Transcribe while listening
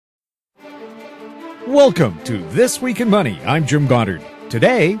Welcome to This Week in Money. I'm Jim Goddard.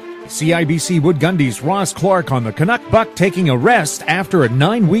 Today, CIBC Wood Gundy's Ross Clark on the Canuck buck taking a rest after a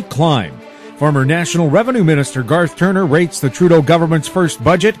 9-week climb. Former National Revenue Minister Garth Turner rates the Trudeau government's first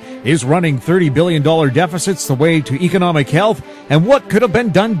budget is running $30 billion deficits the way to economic health, and what could have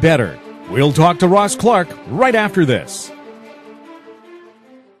been done better. We'll talk to Ross Clark right after this.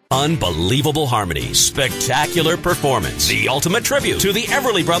 Unbelievable harmony, spectacular performance, the ultimate tribute to the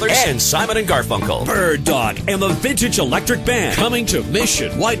Everly Brothers and Simon and Garfunkel. Bird Dog and the Vintage Electric Band coming to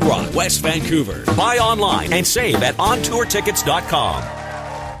Mission, White Rock, West Vancouver. Buy online and save at ontourtickets.com.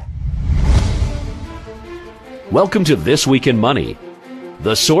 Welcome to This Week in Money,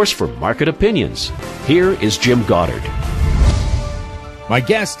 the source for market opinions. Here is Jim Goddard. My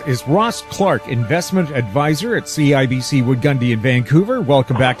guest is Ross Clark, investment advisor at CIBC Wood Gundy in Vancouver.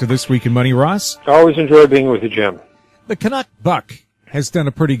 Welcome back to This Week in Money, Ross. Always enjoy being with you, Jim. The Canuck buck has done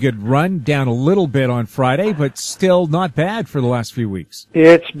a pretty good run, down a little bit on Friday, but still not bad for the last few weeks.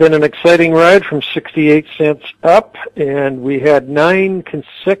 It's been an exciting ride from 68 cents up, and we had 9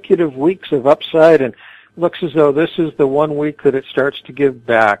 consecutive weeks of upside, and looks as though this is the one week that it starts to give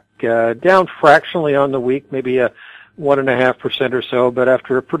back. Down fractionally on the week, maybe a 1.5% or so, but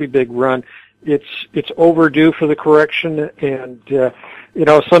after a pretty big run, it's overdue for the correction. And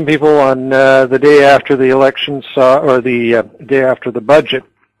some people on the day after the election the day after the budget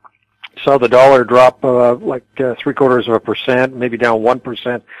saw the dollar drop like 0.75%, maybe down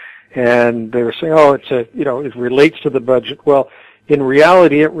 1%, and they were saying, "Oh, it relates to the budget." Well, in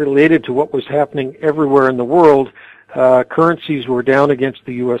reality, it related to what was happening everywhere in the world. Currencies were down against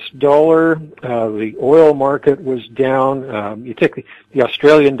the U.S. dollar. The oil market was down. You take the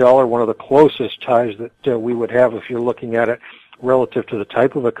Australian dollar, one of the closest ties that we would have if you're looking at it relative to the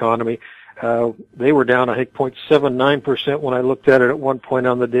type of economy. They were down, I think, 0.79% when I looked at it at one point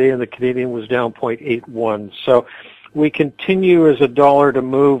on the day, and the Canadian was down 0.81. So we continue as a dollar to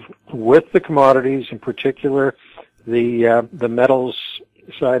move with the commodities, in particular the metals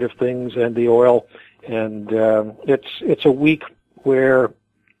side of things and the oil. And it's a week where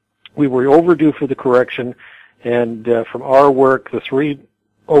we were overdue for the correction, and from our work, the 3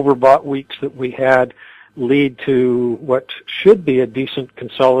 overbought weeks that we had lead to what should be a decent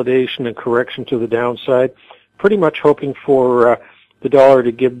consolidation and correction to the downside, pretty much hoping for the dollar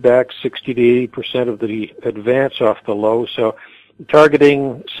to give back 60 to 80% of the advance off the low. So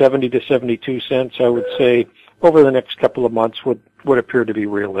targeting 70 to 72 cents, I would say, over the next couple of months would appear to be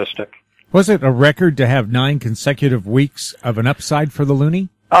realistic. Was it a record to have 9 consecutive weeks of an upside for the loonie?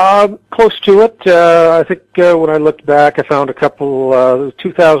 Close to it. I think when I looked back, I found a couple,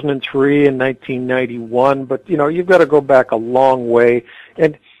 2003 and 1991, but you've got to go back a long way.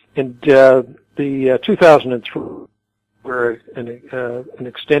 And the 2003 were an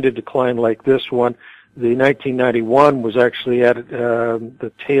extended decline like this one. The 1991 was actually at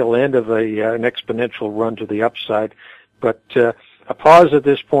the tail end of an exponential run to the upside, but a pause at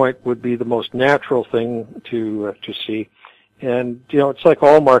this point would be the most natural thing to see. And it's like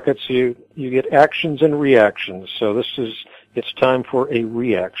all markets, you get actions and reactions. So it's time for a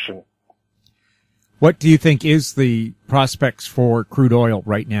reaction. What do you think is the prospects for crude oil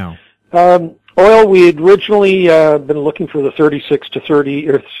right now? Oil, we had originally been looking for the $36 to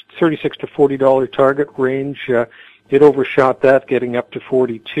 $40 target range. It overshot that, getting up to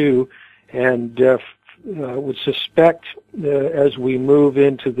 42, and would suspect as we move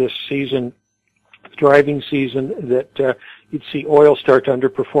into this season, driving season, that you'd see oil start to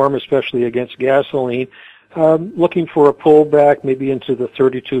underperform, especially against gasoline. Looking for a pullback, maybe into the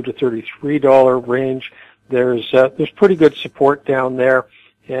 $32 to $33 range. There's pretty good support down there,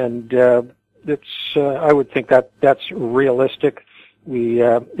 and I would think that's realistic.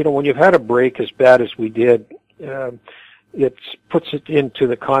 When you've had a break as bad as we did, it puts it into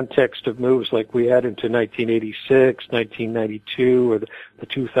the context of moves like we had into 1986, 1992, or the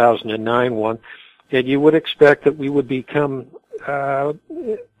 2009 one. And you would expect that we would become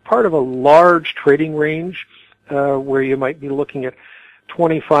part of a large trading range where you might be looking at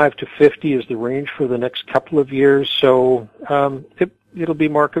 25 to 50 as the range for the next couple of years. So it'll be a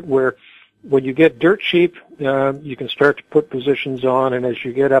market where when you get dirt cheap, you can start to put positions on, and as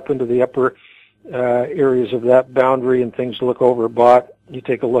you get up into the upper areas of that boundary and things look overbought, you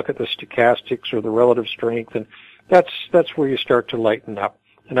take a look at the stochastics or the relative strength, and that's where you start to lighten up.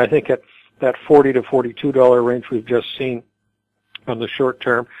 And I think at that $40 to $42 range we've just seen on the short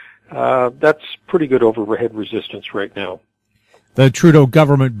term, that's pretty good overhead resistance right now. The Trudeau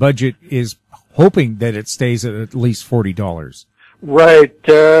government budget is hoping that it stays at least $40. Right.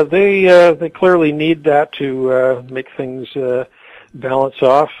 They clearly need that to make things balance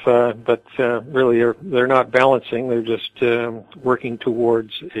off, but really they're not balancing. They're just working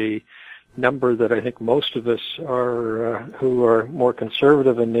towards a number that I think most of us are, who are more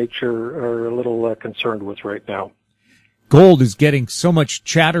conservative in nature, are a little concerned with right now. Gold is getting so much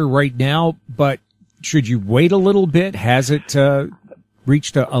chatter right now, but should you wait a little bit? Has it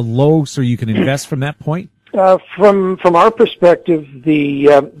reached a low so you can invest from that point? From our perspective, the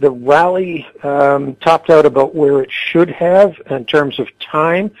rally topped out about where it should have in terms of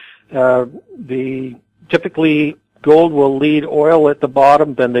time. Typically gold will lead oil at the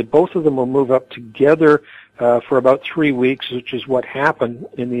bottom, then both of them will move up together for about 3 weeks, which is what happened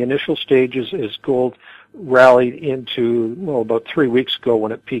in the initial stages as gold rallied into, about 3 weeks ago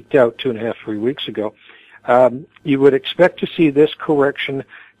when it peaked out, 2.5, 3 weeks ago. You would expect to see this correction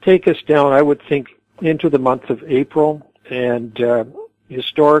take us down, I would think, into the month of April. And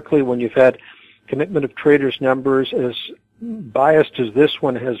historically, when you've had commitment of traders numbers as biased as this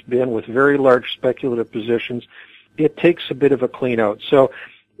one has been with very large speculative positions, it takes a bit of a clean out. So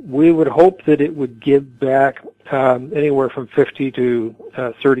we would hope that it would give back anywhere from 50 to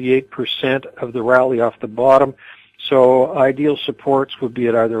 38% of the rally off the bottom. So ideal supports would be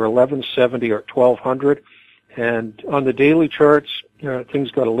at either 1170 or 1200. And on the daily charts, things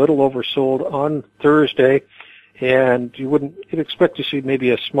got a little oversold on Thursday, and you'd expect to see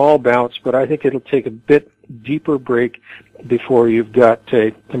maybe a small bounce, but I think it'll take a bit deeper break before you've got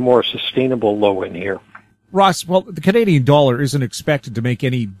a more sustainable low in here. Ross, well, the Canadian dollar isn't expected to make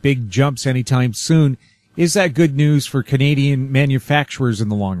any big jumps anytime soon. Is that good news for Canadian manufacturers in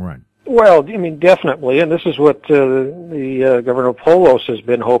the long run? Well, I mean, definitely, and this is what the Governor Polos has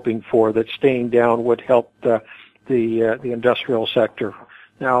been hoping for, that staying down would help the industrial sector.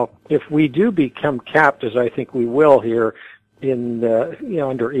 Now, if we do become capped, as I think we will here, in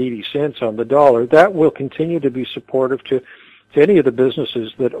under 80 cents on the dollar, that will continue to be supportive to any of the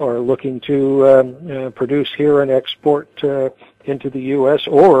businesses that are looking to produce here and export into the U.S.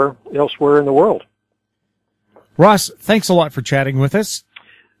 or elsewhere in the world. Ross, thanks a lot for chatting with us.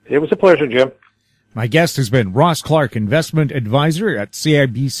 It was a pleasure, Jim. My guest has been Ross Clark, investment advisor at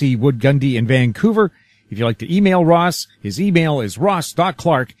CIBC Wood Gundy in Vancouver. If you'd like to email Ross, his email is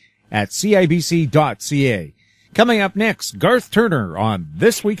ross.clark@cibc.ca. Coming up next, Garth Turner on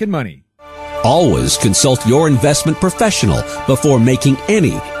This Week in Money. Always consult your investment professional before making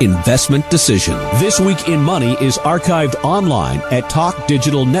any investment decision. This Week in Money is archived online at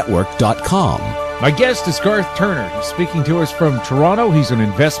talkdigitalnetwork.com. My guest is Garth Turner. He's speaking to us from Toronto. He's an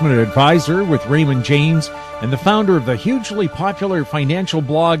investment advisor with Raymond James and the founder of the hugely popular financial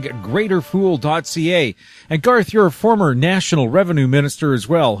blog greaterfool.ca. And Garth, you're a former national revenue minister as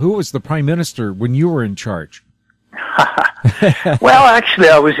well. Who was the prime minister when you were in charge? Well, actually,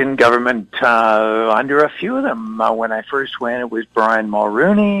 I was in government under a few of them. When I first went, it was Brian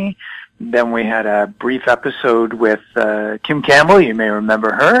Mulroney. Then we had a brief episode with Kim Campbell. You may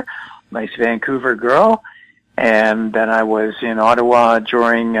remember her. Nice Vancouver girl. And then I was in Ottawa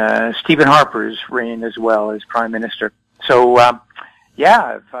during Stephen Harper's reign as well as Prime Minister. So, I've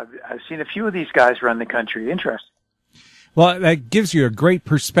seen a few of these guys run the country. Interesting. Well, that gives you a great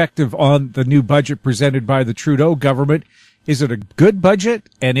perspective on the new budget presented by the Trudeau government. Is it a good budget?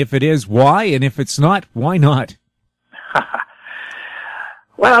 And if it is, why? And if it's not, why not?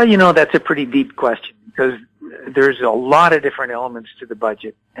 Well, that's a pretty deep question because there's a lot of different elements to the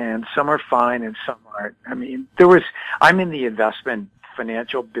budget, and some are fine and some aren't. I mean, I'm in the investment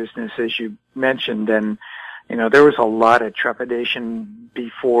financial business, as you mentioned, and, there was a lot of trepidation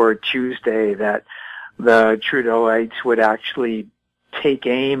before Tuesday that the Trudeauites would actually take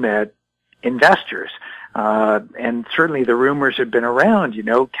aim at investors. And certainly the rumors had been around,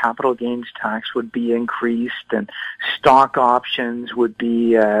 capital gains tax would be increased and stock options would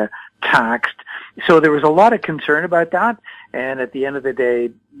be taxed. So there was a lot of concern about that, and at the end of the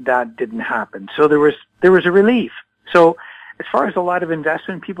day, that didn't happen. So there was a relief. So as far as a lot of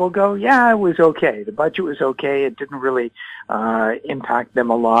investment people go, it was okay. The budget was okay. It didn't really impact them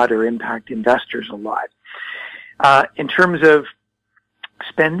a lot or impact investors a lot. In terms of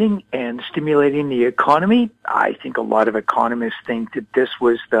spending and stimulating the economy, I think a lot of economists think that this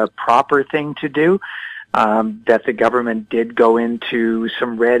was the proper thing to do. That the government did go into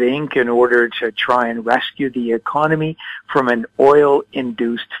some red ink in order to try and rescue the economy from an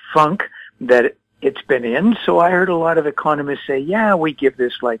oil-induced funk that it's been in. So I heard a lot of economists say, we give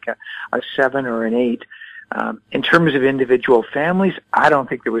this like a 7 or an 8. In terms of individual families, I don't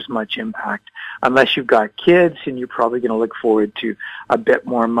think there was much impact unless you've got kids, and you're probably going to look forward to a bit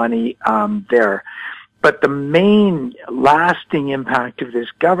more money there. But the main lasting impact of this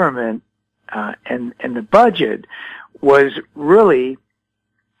government and the budget was really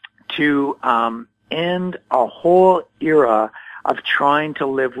to end a whole era of trying to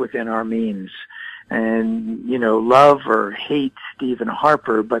live within our means. And, love or hate Stephen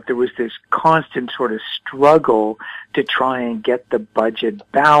Harper, but there was this constant sort of struggle to try and get the budget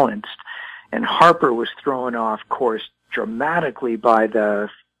balanced. And Harper was thrown off course dramatically by the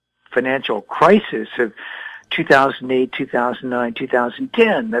financial crisis of 2008, 2009,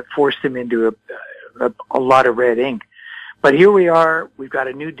 2010 that forced him into a lot of red ink. But here we are. We've got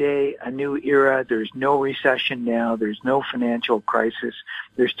a new day, a new era. There's no recession now. There's no financial crisis.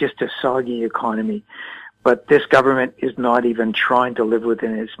 There's just a soggy economy. But this government is not even trying to live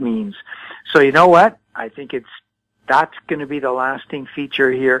within its means. So you know what? I think that's going to be the lasting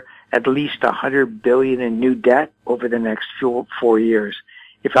feature here. At least $100 billion in new debt over the next 4 years.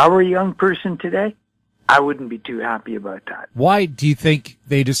 If I were a young person today, I wouldn't be too happy about that. Why do you think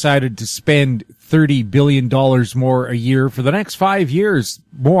they decided to spend $30 billion more a year for the next 5 years,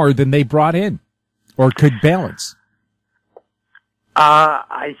 more than they brought in or could balance?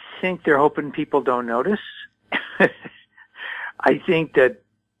 I think they're hoping people don't notice. I think that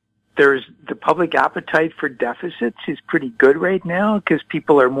there's the public appetite for deficits is pretty good right now because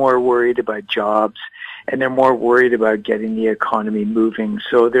people are more worried about jobs and they're more worried about getting the economy moving.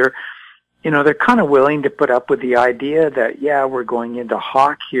 So they're kind of willing to put up with the idea that, yeah, we're going into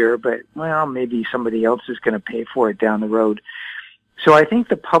hock here, but, well, maybe somebody else is going to pay for it down the road. So I think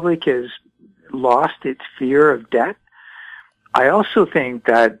the public has lost its fear of debt. I also think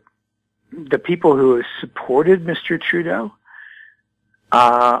that the people who have supported Mr. Trudeau,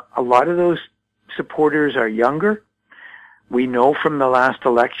 a lot of those supporters are younger. We know from the last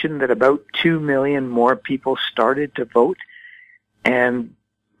election that about 2 million more people started to vote, and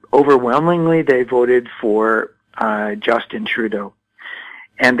overwhelmingly they voted for Justin Trudeau.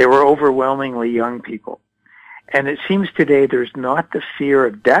 And they were overwhelmingly young people. And it seems today there's not the fear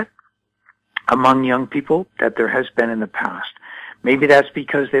of debt among young people that there has been in the past. Maybe that's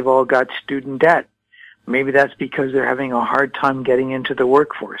because they've all got student debt. Maybe that's because they're having a hard time getting into the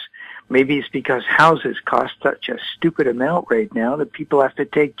workforce. Maybe it's because houses cost such a stupid amount right now that people have to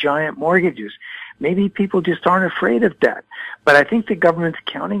take giant mortgages. Maybe people just aren't afraid of debt. But I think the government's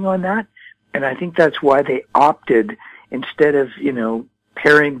counting on that, and I think that's why they opted, instead of,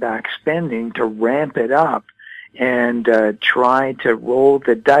 paring back spending, to ramp it up and try to roll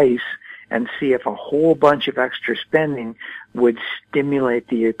the dice and see if a whole bunch of extra spending would stimulate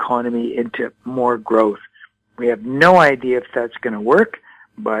the economy into more growth. We have no idea if that's going to work,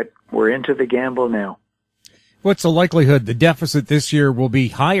 but we're into the gamble now. What's the likelihood the deficit this year will be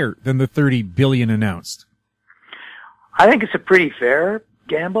higher than the $30 billion announced? I think it's a pretty fair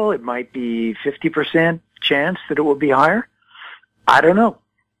gamble. It might be 50% chance that it will be higher. I don't know.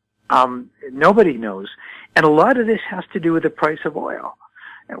 Nobody knows. And a lot of this has to do with the price of oil.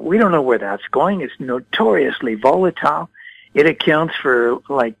 We don't know where that's going. It's notoriously volatile. It accounts for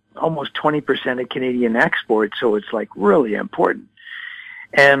almost 20% of Canadian exports, so it's really important.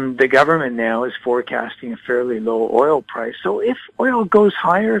 And the government now is forecasting a fairly low oil price. So if oil goes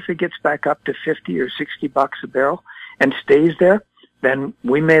higher, if it gets back up to 50 or 60 bucks a barrel and stays there, then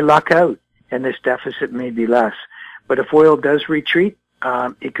we may luck out and this deficit may be less. But if oil does retreat,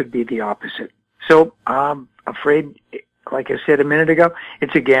 it could be the opposite. So I'm afraid, like I said a minute ago,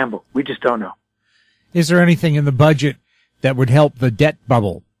 it's a gamble. We just don't know. Is there anything in the budget that would help the debt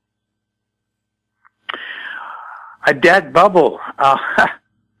bubble? A debt bubble.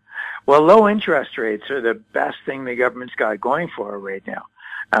 Well, low interest rates are the best thing the government's got going for it right now.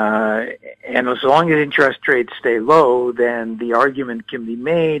 And as long as interest rates stay low, then the argument can be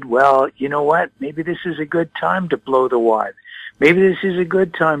made, well, you know what? Maybe this is a good time to blow the wad. Maybe this is a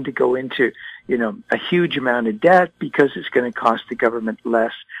good time to go into, a huge amount of debt because it's going to cost the government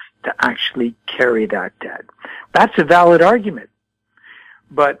less to actually carry that debt. That's a valid argument.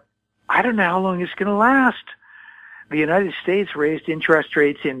 But I don't know how long it's going to last. The United States raised interest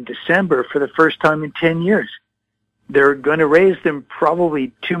rates in December for the first time in 10 years. They're going to raise them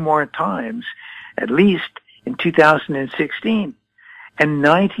probably 2 more times, at least in 2016. And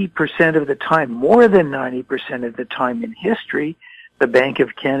 90% of the time, more than 90% of the time in history, the Bank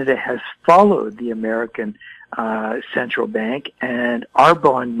of Canada has followed the American central bank, and our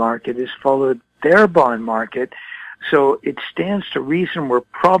bond market has followed their bond market. So it stands to reason we're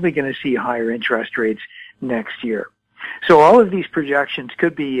probably going to see higher interest rates next year. So all of these projections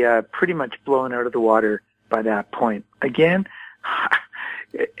could be pretty much blown out of the water by that point. Again, I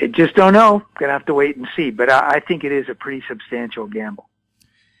just don't know. Going to have to wait and see. But I think it is a pretty substantial gamble.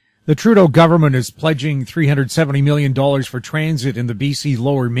 The Trudeau government is pledging $370 million for transit in the BC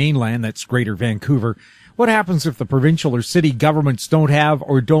Lower Mainland, that's Greater Vancouver. What happens if the provincial or city governments don't have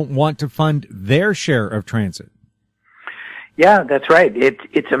or don't want to fund their share of transit? Yeah, that's right.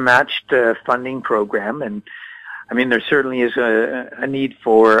 It's a matched funding program, and I mean there certainly is a need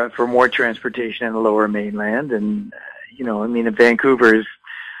for more transportation in the Lower Mainland, and I mean Vancouver's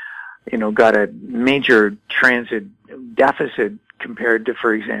got a major transit deficit compared to,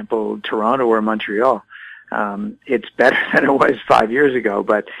 for example, Toronto or Montreal. It's better than it was 5 years ago,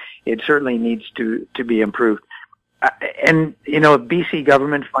 but it certainly needs to be improved. And BC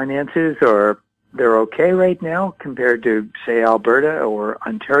government finances they're okay right now compared to, say, Alberta or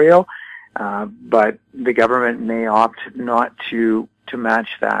Ontario, but the government may opt not to match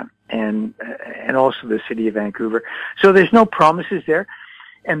that, and also the city of Vancouver. So there's no promises there.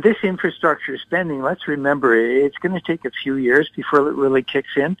 And this infrastructure spending, let's remember, it's going to take a few years before it really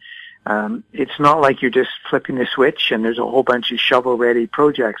kicks in. It's not like you're just flipping a switch and there's a whole bunch of shovel-ready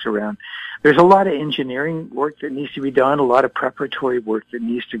projects around. There's a lot of engineering work that needs to be done, a lot of preparatory work that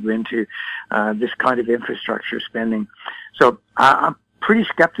needs to go into this kind of infrastructure spending. So I'm pretty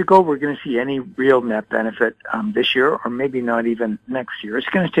skeptical we're going to see any real net benefit this year, or maybe not even next year. It's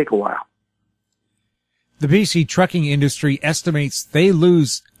going to take a while. The BC trucking industry estimates they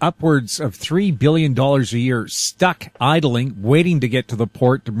lose upwards of $3 billion a year stuck idling, waiting to get to the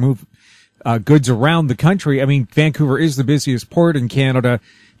port to move goods around the country. I mean, Vancouver is the busiest port in Canada.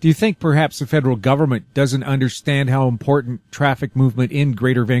 Do you think perhaps the federal government doesn't understand how important traffic movement in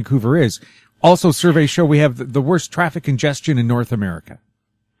Greater Vancouver is? Also, surveys show we have the worst traffic congestion in North America.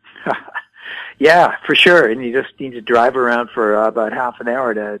 Yeah, for sure. And you just need to drive around for about half an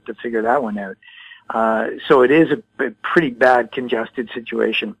hour to figure that one out. So it is a pretty bad congested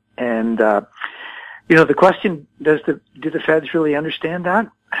situation. And, the question, do the feds really understand that?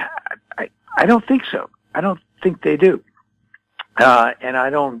 I don't think so. I don't think they do. And I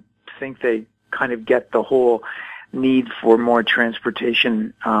don't think they kind of get the whole need for more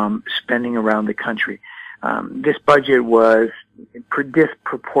transportation, spending around the country. This budget was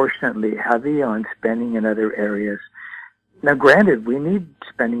disproportionately heavy on spending in other areas. Now, granted, we need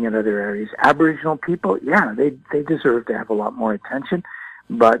spending in other areas. Aboriginal people, yeah, they deserve to have a lot more attention,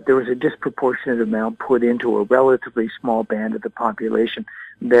 but there was a disproportionate amount put into a relatively small band of the population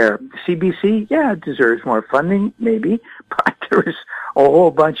there. CBC, yeah, it deserves more funding, maybe, but there was a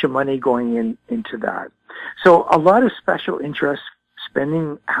whole bunch of money going into that. So a lot of special interest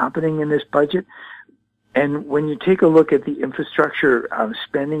spending happening in this budget. And when you take a look at the infrastructure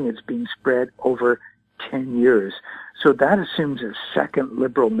spending, it's being spread over 10 years. So that assumes a second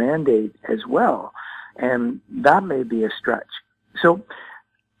Liberal mandate as well. And that may be a stretch. So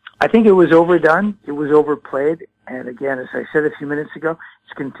I think it was overdone. It was overplayed. And again, as I said a few minutes ago,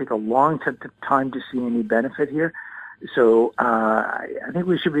 it's going to take a long time to see any benefit here. So I think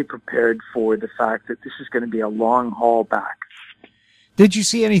we should be prepared for the fact that this is going to be a long haul back. Did you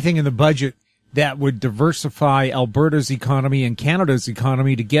see anything in the budget that would diversify Alberta's economy and Canada's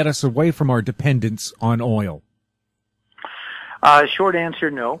economy to get us away from our dependence on oil? Short answer,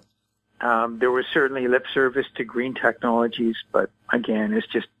 no. There was certainly lip service to green technologies, but again, it's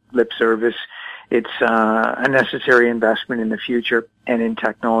just lip service. It's a necessary investment in the future and in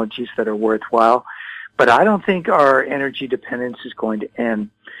technologies that are worthwhile. But I don't think our energy dependence is going to end.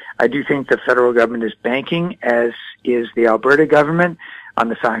 I do think the federal government is banking, as is the Alberta government, on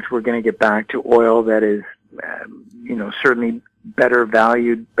the fact we're going to get back to oil that is, certainly better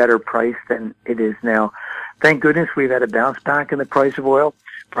valued, better priced than it is now. Thank goodness we've had a bounce back in the price of oil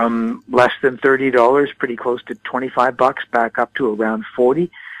from less than $30, pretty close to $25, back up to around $40.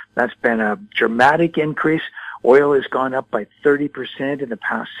 That's been a dramatic increase. Oil has gone up by 30% in the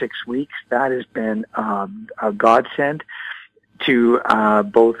past 6 weeks. That has been a godsend to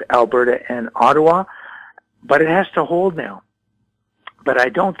both Alberta and Ottawa, but it has to hold now. But I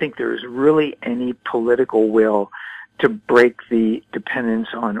don't think there's really any political will to break the dependence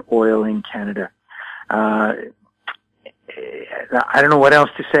on oil in Canada. I don't know what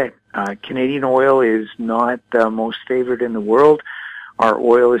else to say. Canadian oil is not the most favored in the world. Our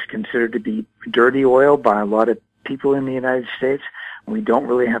oil is considered to be dirty oil by a lot of people in the United States. We don't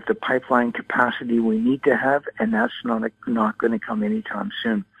really have the pipeline capacity we need to have, and that's not going to come anytime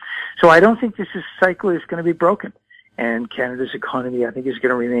soon. So I don't think this cycle is going to be broken. And Canada's economy, I think, is going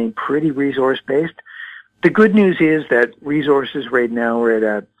to remain pretty resource-based. The good news is that resources right now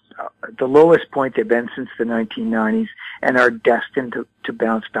are at the lowest point they've been since the 1990s and are destined to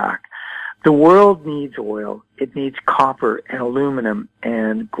bounce back. The world needs oil. It needs copper and aluminum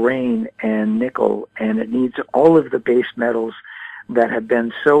and grain and nickel, and it needs all of the base metals that have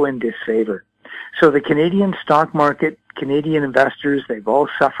been so in disfavor. So the Canadian stock market, Canadian investors, they've all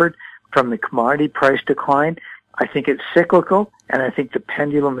suffered from the commodity price decline. I think it's cyclical, and I think the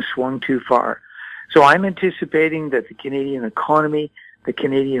pendulum has swung too far. So I'm anticipating that the Canadian economy, the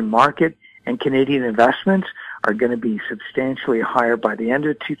Canadian market, and Canadian investments are going to be substantially higher by the end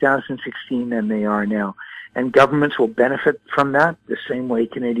of 2016 than they are now. And governments will benefit from that the same way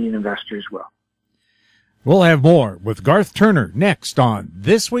Canadian investors will. We'll have more with Garth Turner next on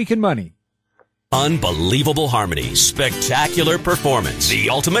This Week in Money. Unbelievable harmony, spectacular performance, the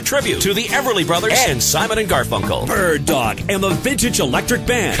ultimate tribute to the Everly Brothers and Simon and Garfunkel. Bird Dog and the Vintage Electric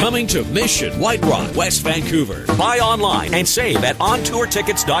Band coming to Mission, White Rock, West Vancouver. Buy online and save at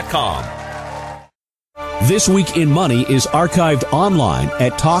ontourtickets.com. This Week in Money is archived online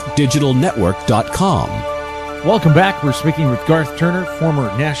at talkdigitalnetwork.com. Welcome back. We're speaking with Garth Turner, former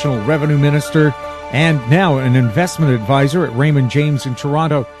National Revenue Minister and now an investment advisor at Raymond James in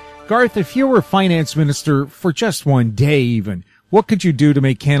Toronto. Garth, if you were finance minister for just one day even, what could you do to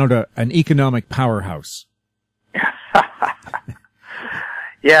make Canada an economic powerhouse?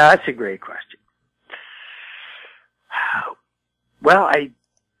 Yeah, that's a great question. Well,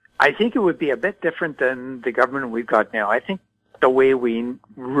 I think it would be a bit different than the government we've got now. I think the way we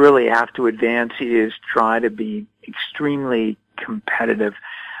really have to advance is try to be extremely competitive.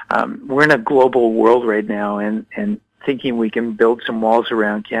 We're in a global world right now, and thinking we can build some walls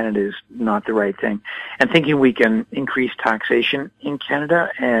around Canada is not the right thing. And thinking we can increase taxation in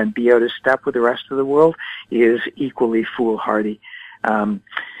Canada and be out of step with the rest of the world is equally foolhardy.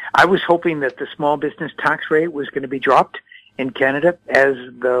 I was hoping that the small business tax rate was going to be dropped in Canada, as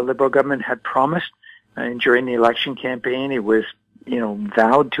the Liberal government had promised. And during the election campaign, it was,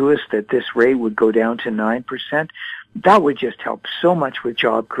 vowed to us that this rate would go down to 9%. That would just help so much with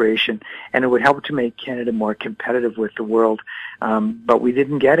job creation, and it would help to make Canada more competitive with the world. But we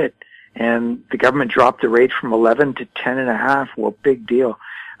didn't get it, and the government dropped the rate from 11 to 10.5. Well, big deal.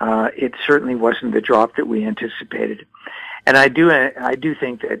 It certainly wasn't the drop that we anticipated. And I do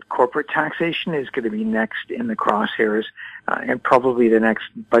think that corporate taxation is going to be next in the crosshairs, and probably the next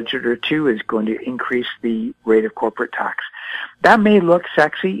budget or two is going to increase the rate of corporate tax. That may look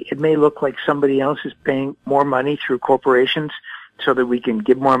sexy. It may look like somebody else is paying more money through corporations so that we can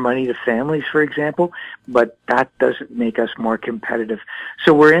give more money to families, for example, but that doesn't make us more competitive.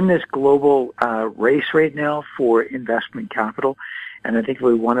 So we're in this global race right now for investment capital, and I think if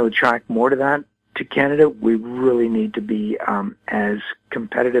we want to attract more to that, to Canada, we really need to be as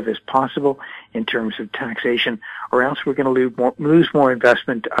competitive as possible in terms of taxation, or else we're going to lose more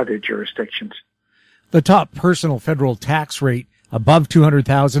investment to other jurisdictions. The top personal federal tax rate above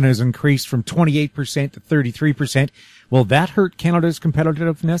 $200,000 has increased from 28% to 33%. Will that hurt Canada's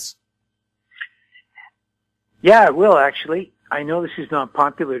competitiveness? Yeah, it will, actually. I know this is not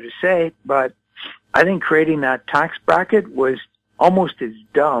popular to say, but I think creating that tax bracket was almost as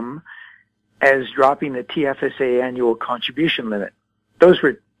dumb as dropping the TFSA annual contribution limit. Those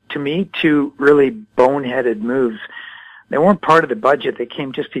were, to me, two really boneheaded moves. They weren't part of the budget. They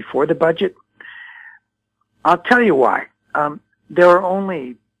came just before the budget. I'll tell you why. There are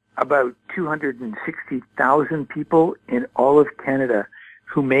only about 260,000 people in all of Canada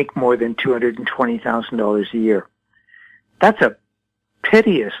who make more than $220,000 a year. That's a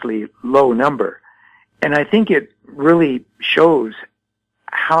piteously low number. And I think it really shows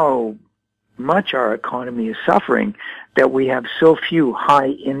how much our economy is suffering that we have so few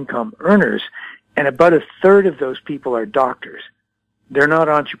high-income earners, and about a third of those people are doctors. They're not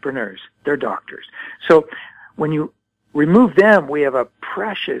entrepreneurs. They're doctors. So when you remove them, we have a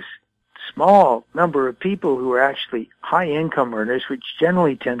precious small number of people who are actually high-income earners, which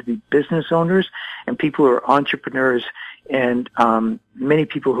generally tend to be business owners and people who are entrepreneurs and many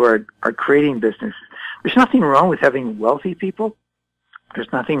people who are creating businesses. There's nothing wrong with having wealthy people.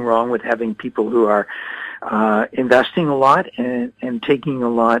 There's nothing wrong with having people who are investing a lot and taking a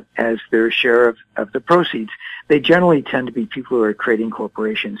lot as their share of the proceeds. They generally tend to be people who are creating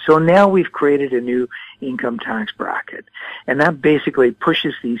corporations. So now we've created a new income tax bracket, and that basically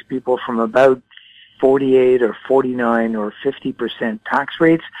pushes these people from about 48 or 49 or 50% tax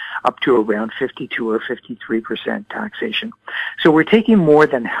rates up to around 52 or 53% taxation. So we're taking more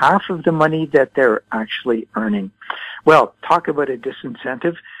than half of the money that they're actually earning. Well, talk about a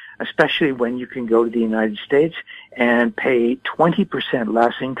disincentive, especially when you can go to the United States and pay 20%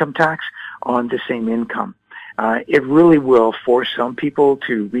 less income tax on the same income. It really will force some people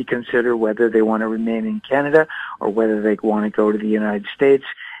to reconsider whether they want to remain in Canada or whether they want to go to the United States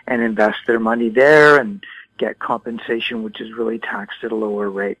and invest their money there and get compensation, which is really taxed at a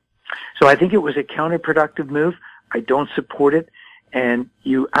lower rate. So I think it was a counterproductive move. I don't support it. and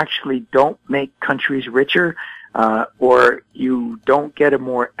you actually don't make countries richer, or you don't get a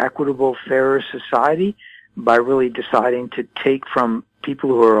more equitable, fairer society by really deciding to take from people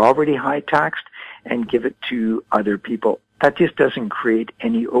who are already high taxed and give it to other people. That just doesn't create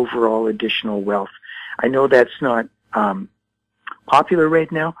any overall additional wealth. I know that's not popular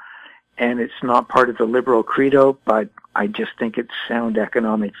right now, and it's not part of the liberal credo, but I just think it's sound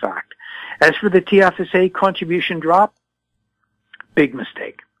economic fact. As for the TFSA contribution drop, big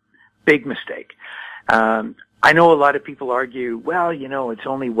mistake. Big mistake. I know a lot of people argue, well, it's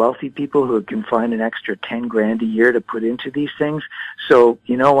only wealthy people who can find an extra 10 grand a year to put into these things. So,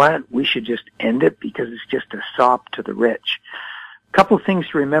 you know what? We should just end it because it's just a sop to the rich. Couple things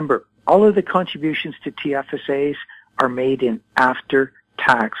to remember. All of the contributions to TFSAs are made in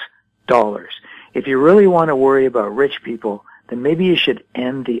after-tax dollars. If you really want to worry about rich people, then maybe you should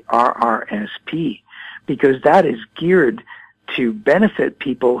end the RRSP, because that is geared to benefit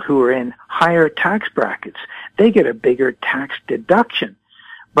people who are in higher tax brackets. They get a bigger tax deduction.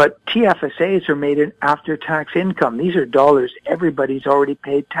 But TFSAs are made in after-tax income. These are dollars everybody's already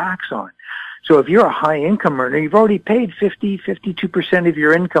paid tax on. So if you're a high income earner, you've already paid 52% of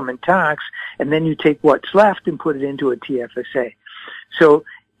your income in tax, and then you take what's left and put it into a TFSA. So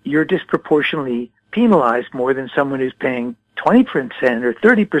you're disproportionately penalized more than someone who's paying 20% or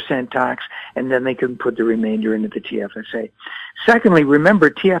 30% tax, and then they can put the remainder into the TFSA. Secondly, remember,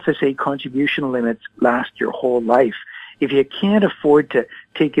 TFSA contribution limits last your whole life. If you can't afford to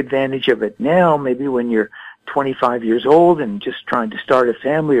take advantage of it now, maybe when you're 25 years old and just trying to start a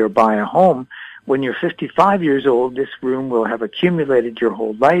family or buy a home, when you're 55 years old, this room will have accumulated your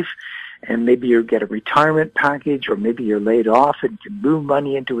whole life, and maybe you'll get a retirement package, or maybe you're laid off and can move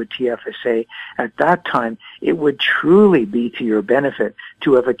money into a TFSA. At that time, it would truly be to your benefit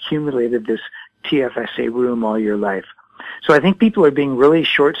to have accumulated this TFSA room all your life. So I think people are being really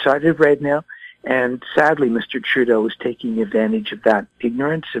short-sighted right now, and sadly, Mr. Trudeau is taking advantage of that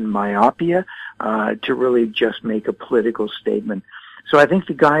ignorance and myopia to really just make a political statement. So I think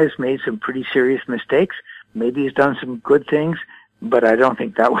the guy has made some pretty serious mistakes. Maybe he's done some good things, but I don't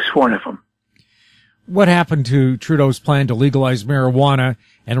think that was one of them. What happened to Trudeau's plan to legalize marijuana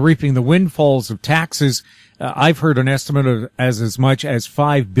and reaping the windfalls of taxes? I've heard an estimate of as much as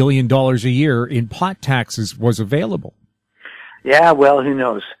 $5 billion a year in pot taxes was available. Yeah, well, who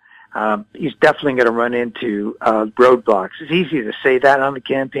knows? He's definitely going to run into roadblocks. It's easy to say that on the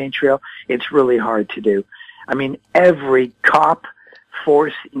campaign trail. It's really hard to do. I mean, every cop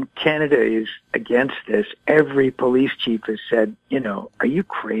force in Canada is against this. Every police chief has said, are you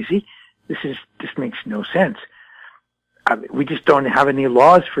crazy? This makes no sense. We just don't have any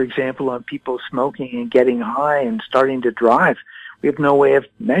laws, for example, on people smoking and getting high and starting to drive. We have no way of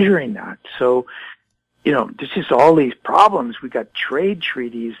measuring that. So, there's just all these problems. We got trade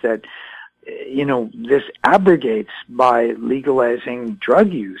treaties that, this abrogates by legalizing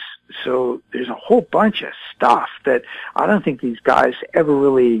drug use. So there's a whole bunch of stuff that I don't think these guys ever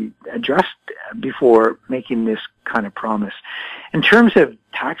really addressed before making this kind of promise. In terms of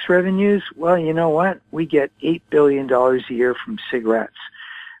tax revenues, well, you know what? We get $8 billion a year from cigarettes.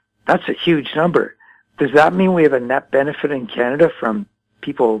 That's a huge number. Does that mean we have a net benefit in Canada from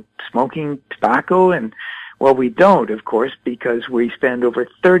people smoking tobacco? And well, we don't, of course, because we spend over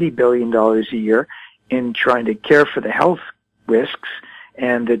 $30 billion a year in trying to care for the health risks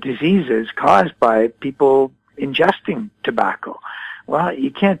and the diseases caused by people ingesting tobacco. Well,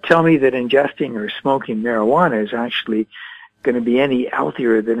 you can't tell me that ingesting or smoking marijuana is actually going to be any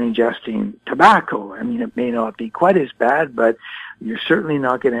healthier than ingesting tobacco. I mean, it may not be quite as bad, but you're certainly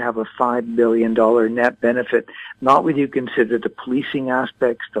not going to have a $5 billion net benefit, not when you consider the policing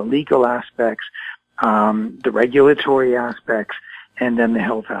aspects, the legal aspects, the regulatory aspects, and then the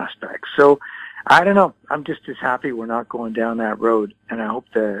health aspects. So I don't know. I'm just as happy we're not going down that road, and I hope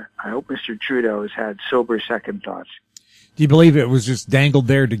Mr. Trudeau has had sober second thoughts. Do you believe it was just dangled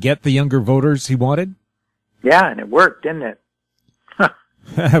there to get the younger voters he wanted? Yeah, and it worked, didn't it?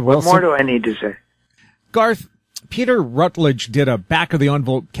 What more do I need to say? Garth, Peter Rutledge did a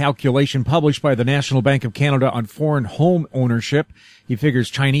back-of-the-envelope calculation published by the National Bank of Canada on foreign home ownership. He figures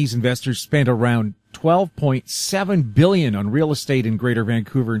Chinese investors spent around $12.7 billion on real estate in Greater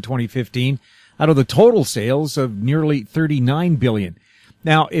Vancouver in 2015, out of the total sales of nearly $39 billion.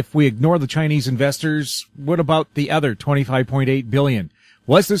 Now, if we ignore the Chinese investors, what about the other $25.8 billion?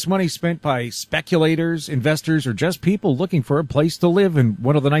 Was this money spent by speculators, investors, or just people looking for a place to live in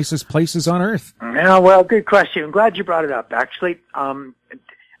one of the nicest places on earth? Yeah, well, good question. I'm glad you brought it up, actually.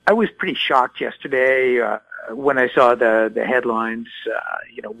 I was pretty shocked yesterday when I saw the headlines.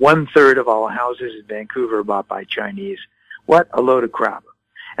 1/3 of all houses in Vancouver are bought by Chinese. What a load of crap.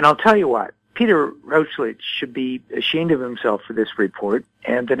 And I'll tell you what, Peter Rauschwitz should be ashamed of himself for this report,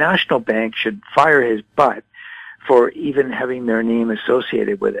 and the National Bank should fire his butt for even having their name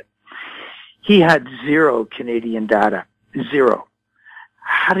associated with it. He had zero Canadian data. Zero.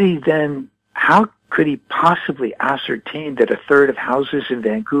 How could he possibly ascertain that a third of houses in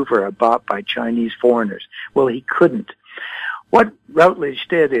Vancouver are bought by Chinese foreigners? Well, he couldn't. What Routledge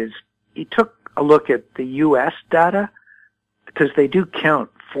did is he took a look at the U.S. data, because they do count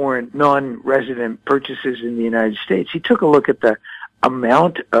foreign non-resident purchases in the United States. He took a look at the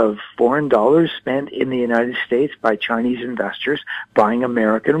amount of foreign dollars spent in the United States by Chinese investors buying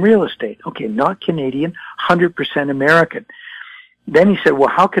American real estate. Okay, not Canadian, 100% American. Then he said, well,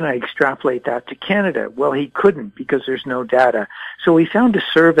 how can I extrapolate that to Canada? Well, he couldn't because there's no data. So he found a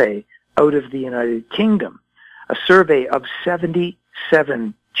survey out of the United Kingdom, a survey of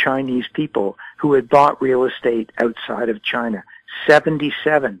 77 Chinese people who had bought real estate outside of China.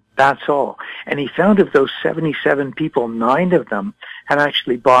 77, that's all. And he found of those 77 people, 9 of them had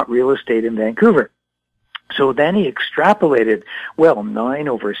actually bought real estate in Vancouver. So then he extrapolated, well, 9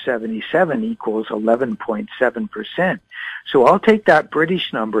 over 77 equals 11.7%. So I'll take that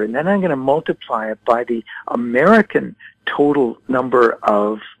British number and then I'm going to multiply it by the American total number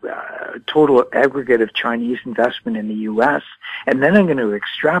of total aggregate of Chinese investment in the U.S. And then I'm going to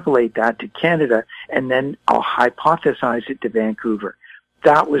extrapolate that to Canada and then I'll hypothesize it to Vancouver.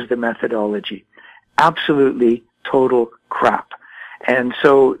 That was the methodology. Absolutely total crap. And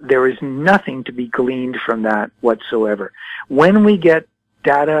so there is nothing to be gleaned from that whatsoever. When we get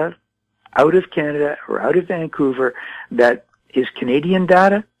data out of Canada or out of Vancouver that is Canadian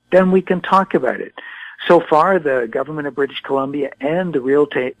data, then we can talk about it. So far, the government of British Columbia and the Real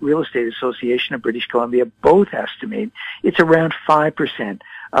Estate Association of British Columbia both estimate it's around 5%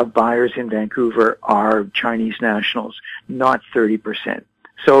 of buyers in Vancouver are Chinese nationals, not 30%.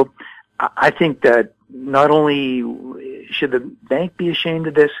 So I think that not only should the bank be ashamed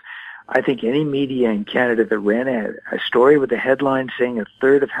of this, I think any media in Canada that ran a story with a headline saying a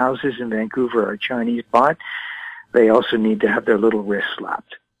third of houses in Vancouver are Chinese bought, they also need to have their little wrists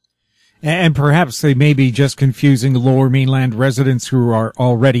slapped. And perhaps they may be just confusing lower mainland residents who are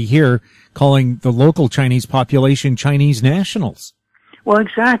already here, calling the local Chinese population Chinese nationals. Well,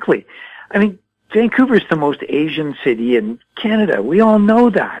 exactly. I mean, Vancouver's the most Asian city in Canada. We all know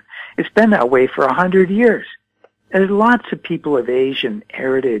that. It's been that way for 100 years. There's lots of people of Asian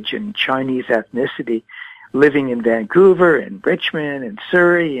heritage and Chinese ethnicity living in Vancouver and Richmond and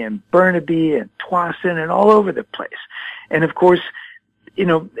Surrey and Burnaby and Tsawwassen and all over the place. And of course, you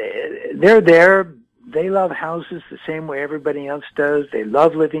know, they're there. They love houses the same way everybody else does. They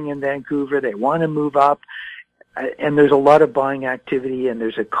love living in Vancouver. They want to move up. And there's a lot of buying activity and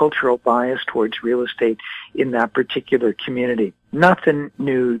there's a cultural bias towards real estate in that particular community. Nothing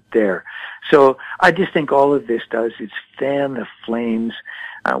new there. So I just think all of this does is fan the flames.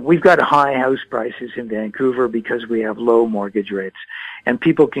 We've got high house prices in Vancouver because we have low mortgage rates and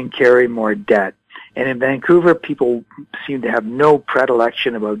people can carry more debt. And in Vancouver, people seem to have no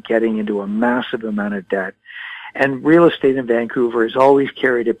predilection about getting into a massive amount of debt. And real estate in Vancouver has always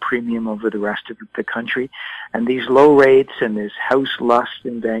carried a premium over the rest of the country. And these low rates and this house lust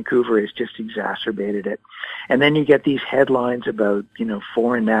in Vancouver has just exacerbated it. And then you get these headlines about, you know,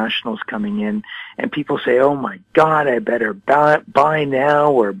 foreign nationals coming in and people say, oh my God, I better buy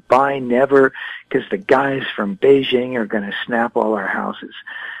now or buy never because the guys from Beijing are going to snap all our houses.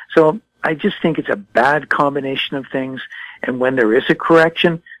 So I just think it's a bad combination of things. And when there is a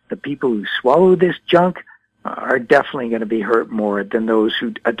correction, the people who swallow this junk are definitely going to be hurt more than those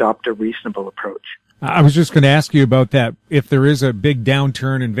who adopt a reasonable approach. I was just going to ask you about that. If there is a big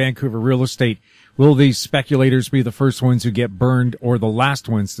downturn in Vancouver real estate, will these speculators be the first ones who get burned or the last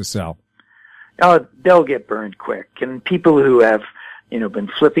ones to sell? They'll get burned quick. And people who have, you know, been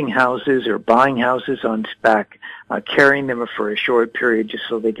flipping houses or buying houses on spec, carrying them for a short period just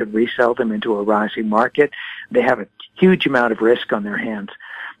so they could resell them into a rising market, they have a huge amount of risk on their hands.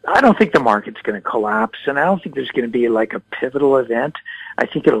 I don't think the market's going to collapse, and I don't think there's going to be like a pivotal event. I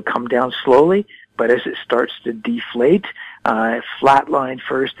think it'll come down slowly, but as it starts to deflate, flatline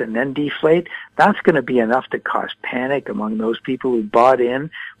first and then deflate, that's going to be enough to cause panic among those people who bought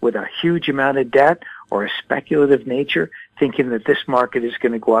in with a huge amount of debt or a speculative nature, thinking that this market is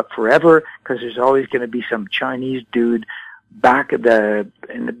going to go up forever because there's always going to be some Chinese dude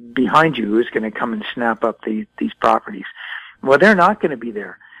behind you who's going to come and snap up these properties. Well, they're not going to be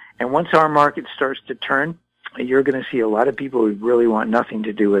there. And once our market starts to turn, you're going to see a lot of people who really want nothing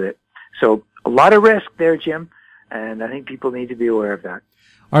to do with it. So a lot of risk there, Jim, and I think people need to be aware of that.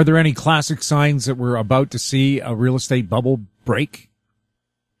 Are there any classic signs that we're about to see a real estate bubble break?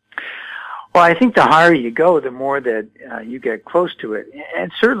 Well, I think the higher you go, the more that you get close to it.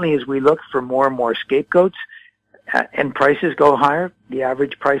 And certainly as we look for more and more scapegoats and prices go higher, the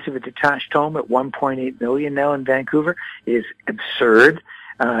average price of a detached home at $1.8 million now in Vancouver is absurd,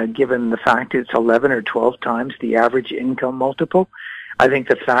 given the fact it's 11 or 12 times the average income multiple. I think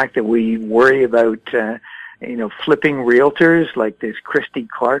the fact that we worry about flipping realtors like this Christy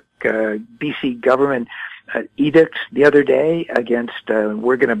Clark, BC government edicts the other day against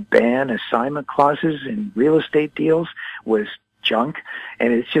we're going to ban assignment clauses in real estate deals was junk,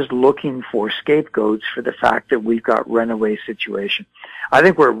 and it's just looking for scapegoats for the fact that we've got runaway situation. I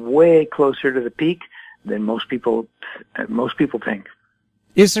think we're way closer to the peak than most people think.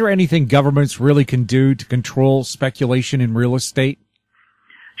 Is there anything governments really can do to control speculation in real estate?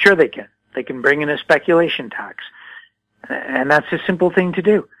 Sure they can. They can bring in a speculation tax, and that's a simple thing to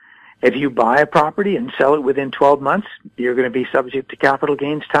do. If you buy a property and sell it within 12 months, you're going to be subject to capital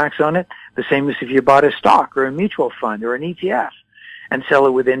gains tax on it, the same as if you bought a stock or a mutual fund or an ETF and sell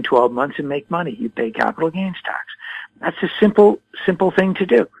it within 12 months and make money. You pay capital gains tax. That's a simple thing to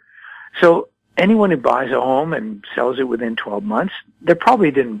do. So anyone who buys a home and sells it within 12 months, they probably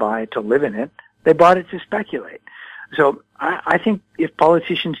didn't buy it to live in it. They bought it to speculate. So I think if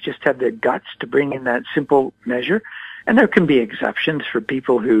politicians just have the guts to bring in that simple measure, and there can be exceptions for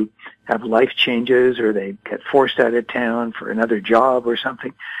people who have life changes or they get forced out of town for another job or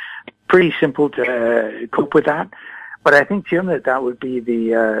something. Pretty simple to cope with that. But I think, Jim, that would be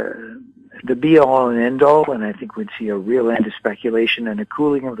the be-all and end-all, and I think we'd see a real end to speculation and a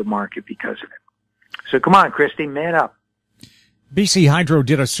cooling of the market because of it. So come on, Christy, man up. BC Hydro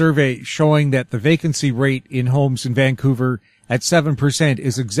did a survey showing that the vacancy rate in homes in Vancouver at 7%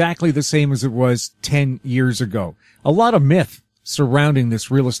 is exactly the same as it was 10 years ago. A lot of myth surrounding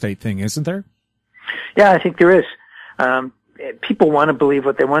this real estate thing, isn't there? Yeah, I think there is. People want to believe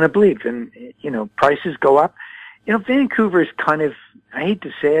what they want to believe, and, prices go up. Vancouver is kind of, I hate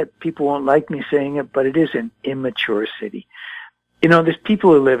to say it, people won't like me saying it, but it is an immature city. There's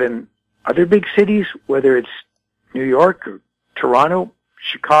people who live in other big cities, whether it's New York or Toronto,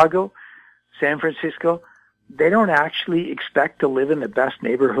 Chicago, San Francisco. They don't actually expect to live in the best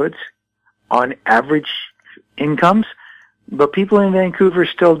neighborhoods on average incomes, but people in Vancouver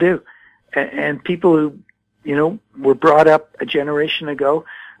still do. And people who, were brought up a generation ago,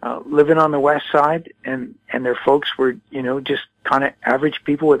 living on the west side, and their folks were, just kind of average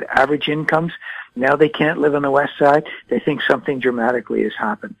people with average incomes. Now they can't live on the west side. They think something dramatically has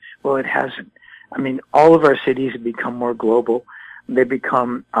happened. Well, it hasn't. I mean, all of our cities have become more global. They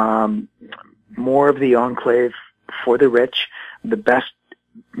become more of the enclave for the rich. The best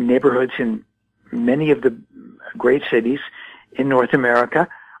neighborhoods in many of the great cities in North America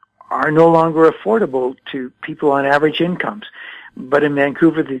are no longer affordable to people on average incomes. But in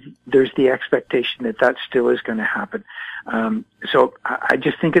Vancouver, there's the expectation that still is going to happen. So I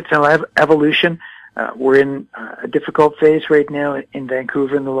just think it's an evolution. We're in a difficult phase right now in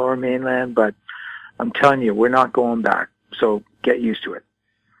Vancouver and the Lower Mainland, but I'm telling you, we're not going back. So get used to it.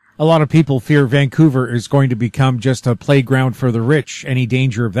 A lot of people fear Vancouver is going to become just a playground for the rich. Any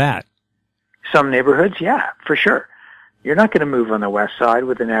danger of that? Some neighborhoods, yeah, for sure. You're not going to move on the west side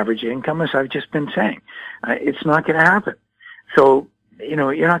with an average income, as I've just been saying. It's not going to happen. So,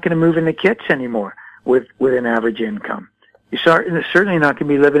 you're not going to move into Kits anymore with an average income. You're certainly not going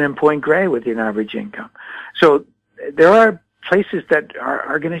to be living in Point Grey with an average income. So there are places that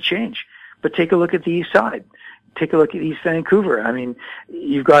are going to change. But take a look at the east side. Take a look at East Vancouver. I mean,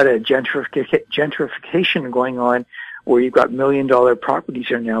 you've got a gentrification going on where you've got $1 million properties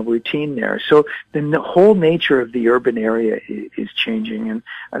are now routine there. So the whole nature of the urban area is changing, and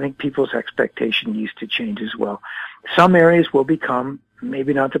I think people's expectation needs to change as well. Some areas will become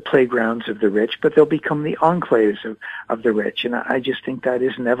maybe not the playgrounds of the rich, but they'll become the enclaves of the rich. And I just think that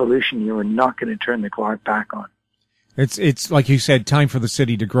is an evolution you are not going to turn the clock back on. It's like you said, time for the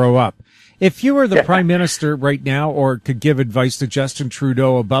city to grow up. If you were the Prime Minister right now or could give advice to Justin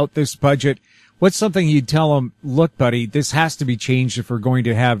Trudeau about this budget, what's something you'd tell him, look, buddy, this has to be changed if we're going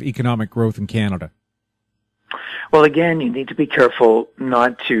to have economic growth in Canada? Well, again, you need to be careful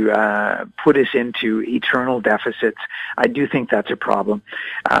not to put us into eternal deficits. I do think that's a problem.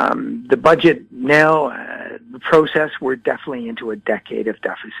 The budget now, the process, we're definitely into a decade of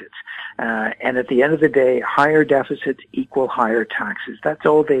deficits. And at the end of the day, higher deficits equal higher taxes. That's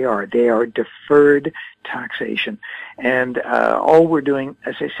all they are. They are deferred taxation. And all we're doing,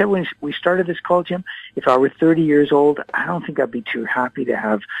 as I said when we started this call, Jim, if I were 30 years old, I don't think I'd be too happy to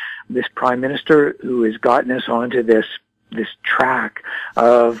have this Prime Minister who has gotten us onto this this track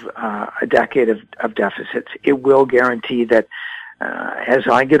of a decade of deficits. It will guarantee that as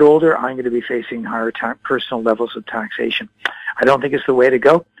I get older, I'm going to be facing higher personal levels of taxation. I don't think it's the way to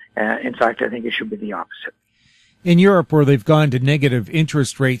go. In fact, I think it should be the opposite. In Europe, where they've gone to negative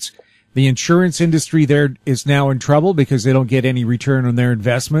interest rates, the insurance industry there is now in trouble because they don't get any return on their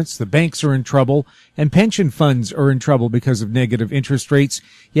investments. The banks are in trouble, and pension funds are in trouble because of negative interest rates.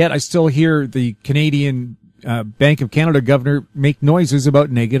 Yet I still hear the Canadian Bank of Canada governor make noises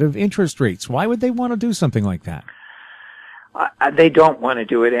about negative interest rates. Why would they want to do something like that? They don't want to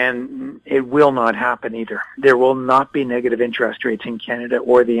do it, and it will not happen either. There will not be negative interest rates in Canada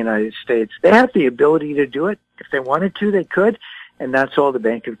or the United States. They have the ability to do it. If they wanted to, they could. And that's all the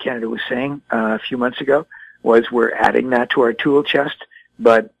Bank of Canada was saying a few months ago, was we're adding that to our tool chest.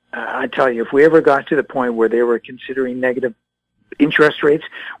 But I tell you, if we ever got to the point where they were considering negative interest rates,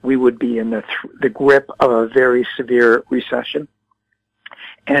 we would be in the grip of a very severe recession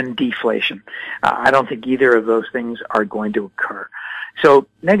and deflation. I don't think either of those things are going to occur. So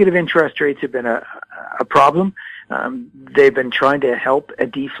negative interest rates have been a problem. They've been trying to help a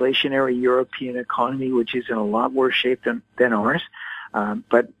deflationary European economy, which is in a lot worse shape than ours.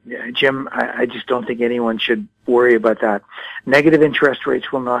 But Jim, I just don't think anyone should worry about that. Negative interest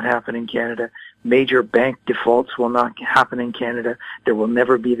rates will not happen in Canada. Major bank defaults will not happen in Canada. There will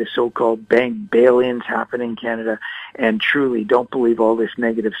never be the so-called bank bail-ins happen in Canada. And truly, don't believe all this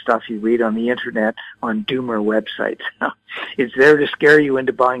negative stuff you read on the internet on doomer websites. It's there to scare you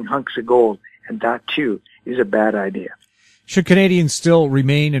into buying hunks of gold, and that too is a bad idea. Should Canadians still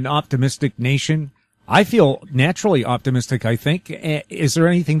remain an optimistic nation? I feel naturally optimistic, I think. Is there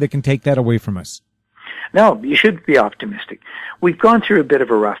anything that can take that away from us? No, you should be optimistic. We've gone through a bit of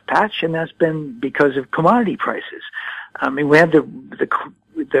a rough patch, and that's been because of commodity prices. I mean, we had the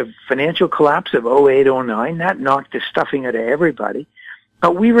financial collapse of 08, 09. That knocked the stuffing out of everybody.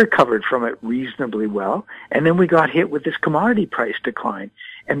 But we recovered from it reasonably well, and then we got hit with this commodity price decline.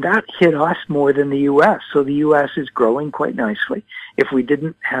 And that hit us more than the U.S. So the U.S. is growing quite nicely. If we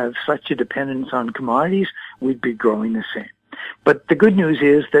didn't have such a dependence on commodities, we'd be growing the same. But the good news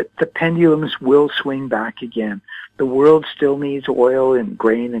is that the pendulums will swing back again. The world still needs oil and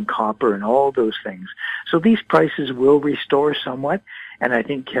grain and copper and all those things. So these prices will restore somewhat, and I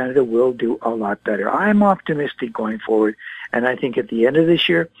think Canada will do a lot better. I'm optimistic going forward, and I think at the end of this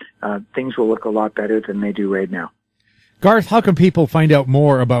year, things will look a lot better than they do right now. Garth, how can people find out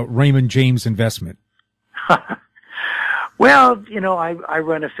more about Raymond James Investment? Well, you know, I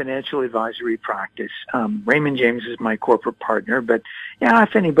run a financial advisory practice. Raymond James is my corporate partner, but yeah,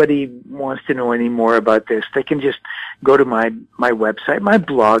 if anybody wants to know any more about this, they can just go to my website. My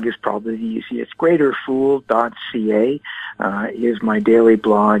blog is probably the easiest. Greaterfool.ca is my daily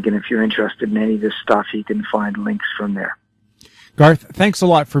blog, and if you're interested in any of this stuff, you can find links from there. Garth, thanks a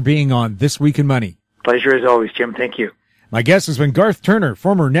lot for being on This Week in Money. Pleasure as always, Jim. Thank you. My guest has been Garth Turner,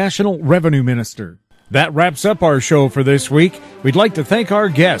 former National Revenue Minister. That wraps up our show for this week. We'd like to thank our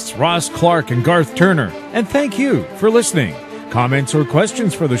guests, Ross Clark and Garth Turner, and thank you for listening. Comments or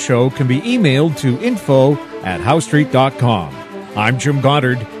questions for the show can be emailed to info@howstreet.com. I'm Jim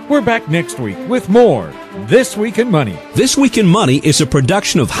Goddard. We're back next week with more This Week in Money. This Week in Money is a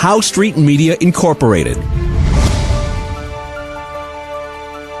production of How Street Media Incorporated.